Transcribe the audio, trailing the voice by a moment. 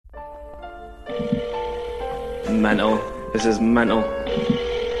Mental. This is mental.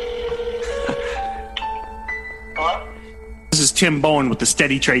 Hello? This is Tim Bowen with the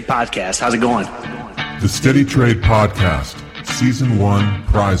Steady Trade Podcast. How's it going? The Steady Trade Podcast, Season 1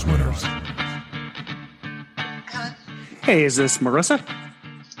 prize winners. Hey, is this Marissa?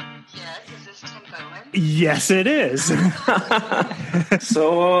 Yes, is this Tim Bowen? Yes, it is.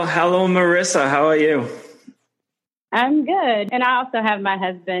 So, hello, Marissa. How are you? I'm good. And I also have my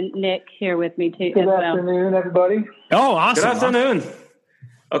husband, Nick, here with me, too. Good afternoon, everybody. Oh, awesome. Good afternoon.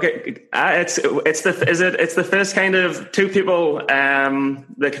 Okay, it's the first kind of two people,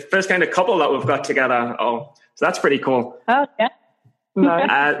 the first kind of couple that we've got together. Oh, so that's pretty cool. Oh, yeah.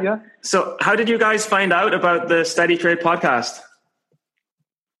 Nice. Yeah. So, how did you guys find out about the Steady Trade Podcast?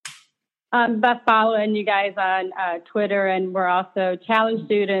 By following you guys on Twitter, and we're also challenge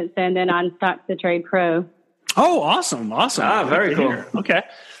students and then on Stock to Trade Pro. Oh, awesome. Ah, very cool. Okay.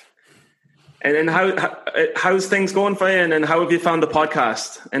 And then how's things going for you? And then how have you found the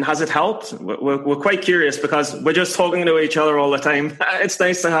podcast? And has it helped? We're quite curious because we're just talking to each other all the time. It's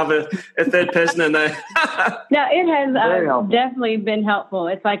nice to have a third person in there. No, it has definitely been helpful.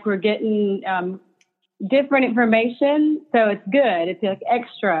 It's like we're getting different information, so it's good. It's like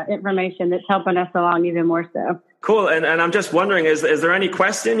extra information that's helping us along even more so. Cool. And I'm just wondering, is there any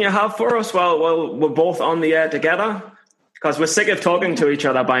question you have for us while we're both on the air together? Because we're sick of talking to each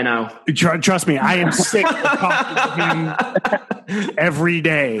other by now. Trust me, I am sick of talking to him every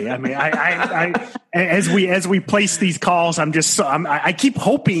day. I mean, I as we place these calls, I keep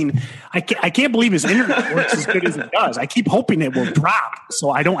hoping. I can't believe his internet works as good as it does. I keep hoping it will drop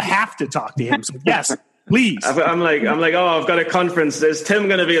so I don't have to talk to him. So yes, please. I'm like, oh, I've got a conference. Is Tim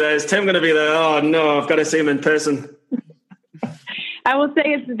going to be there? Is Tim going to be there? Oh no, I've got to see him in person. I will say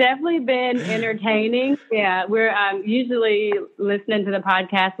it's definitely been entertaining. Yeah, we're usually listening to the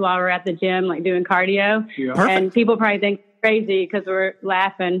podcast while we're at the gym, like doing cardio. Yeah. And people probably think it's crazy because we're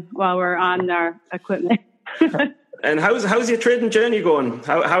laughing while we're on our equipment. And how's your trading journey going?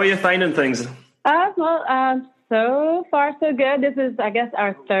 How are you finding things? So far so good. This is, I guess,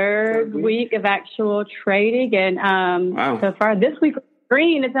 our third week of actual trading, and wow. So far this week we're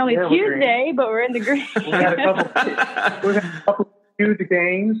green. It's only Tuesday, but we're in the green. We had a couple huge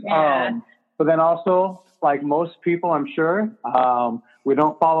gains. Yeah. But then also, like most people, I'm sure, we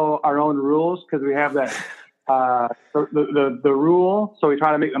don't follow our own rules because we have that the rule. So we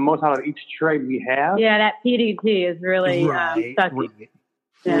try to make the most out of each trade we have. Yeah, that PDT is really sucky.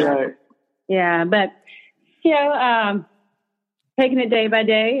 Right. Yeah, but taking it day by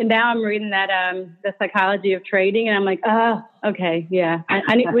day, and now I'm reading that the Psychology of Trading, and I'm like, okay, yeah,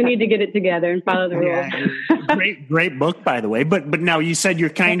 we need to get it together and follow the rules. Yeah, great book, by the way. But now you said you're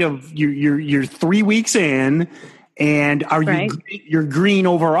kind of you're 3 weeks in, and are you're green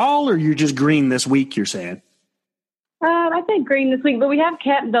overall, or you're just green this week? You're saying? I think green this week, but we have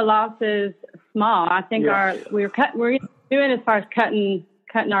kept the losses small. I think we're doing as far as cutting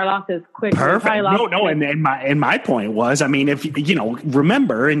our losses quick. Perfect. No. And my point was, I mean, if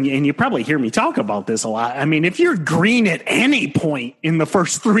remember, and you probably hear me talk about this a lot. I mean, if you're green at any point in the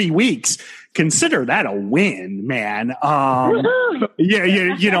first 3 weeks, consider that a win, man. Now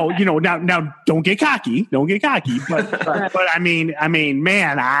don't get cocky, but I mean,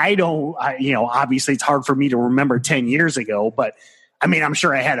 man, obviously it's hard for me to remember 10 years ago, but I mean, I'm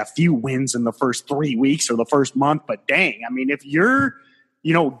sure I had a few wins in the first 3 weeks or the first month, but dang, I mean, if you're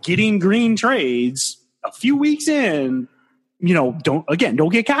getting green trades a few weeks in, don't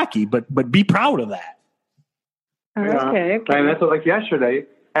get cocky, but be proud of that. Okay. And that's like yesterday,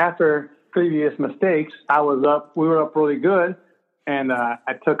 after previous mistakes, we were up really good, and I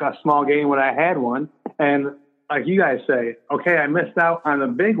took a small gain when I had one. And like you guys say, okay, I missed out on a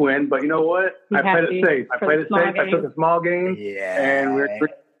big win, but you know what? I played it safe. I took a small gain, and we're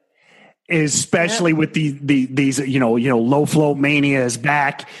especially with these low float mania is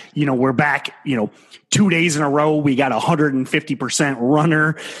back. We're back, 2 days in a row. We got 150%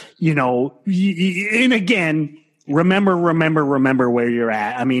 runner, and again, remember where you're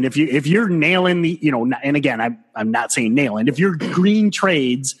at. I mean, if you're nailing and again, I'm not saying nailing, if you're green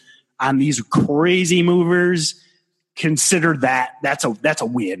trades on these crazy movers, consider that's a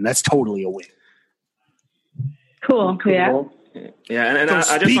win. That's totally a win. Cool. Yeah. Yeah, and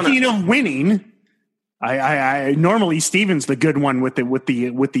so speaking of winning, I normally Steven's the good one with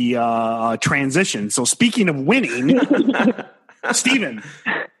the transition. So speaking of winning, Steven,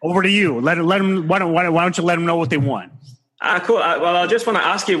 over to you. Let him. Why don't you let them know what they won? Cool. Well, I just want to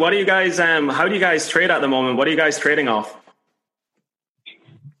ask you, what do you guys? How do you guys trade at the moment? What are you guys trading off?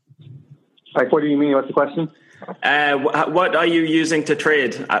 Like, what do you mean? What's the question? What are you using to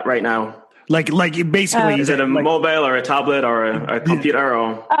trade right now? Like basically, is it a mobile or a tablet or a computer?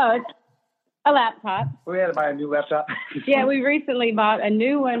 Or? Oh, it's a laptop. We had to buy a new laptop. Yeah, we recently bought a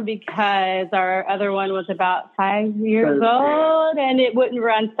new one because our other one was about 5 years old and it wouldn't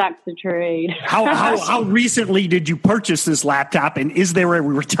run stocks to trade. How recently did you purchase this laptop, and is there a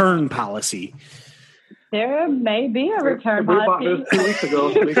return policy? There may be a return We bought policy. this 2 weeks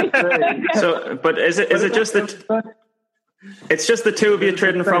ago. So we could trade. So, but is it just that? It's just the two of you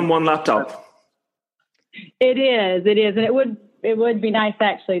trading from one laptop. It is, and it would be nice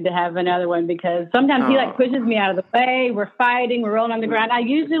actually to have another one because sometimes he like pushes me out of the way. We're fighting, we're rolling on the ground. I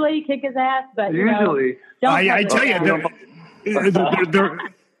usually kick his ass, but I tell you,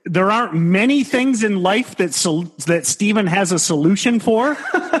 there aren't many things in life that Stephen has a solution for,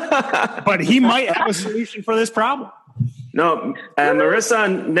 but he might have a solution for this problem. No, Marissa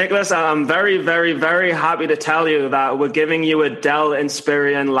and Nicholas, I'm very, very, very happy to tell you that we're giving you a Dell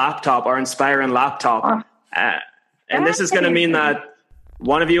Inspiron laptop or Inspiron laptop. And this is going to mean that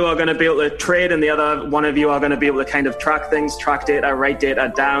one of you are going to be able to trade and the other one of you are going to be able to kind of track things, track data, write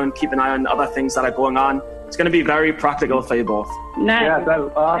data down, keep an eye on other things that are going on. It's going to be very practical for you both. Nice. Yeah, that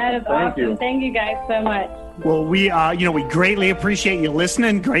is awesome. That is Thank awesome. you. Thank you guys so much. Well, we greatly appreciate you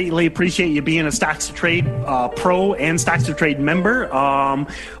listening. Greatly appreciate you being a Stocks to Trade pro and Stocks to Trade member. All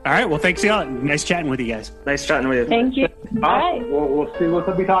right. Well, thanks a lot. Nice chatting with you guys. Nice chatting with you. Thank you. Bye. We'll see. We'll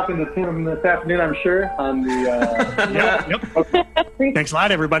be talking to Tim this afternoon, I'm sure, on the. Yep. Thanks a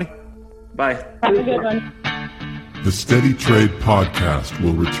lot, everybody. Bye. Have a good one. The Steady Trade Podcast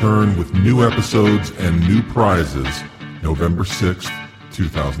will return with new episodes and new prizes November 6th,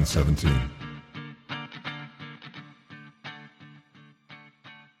 2017.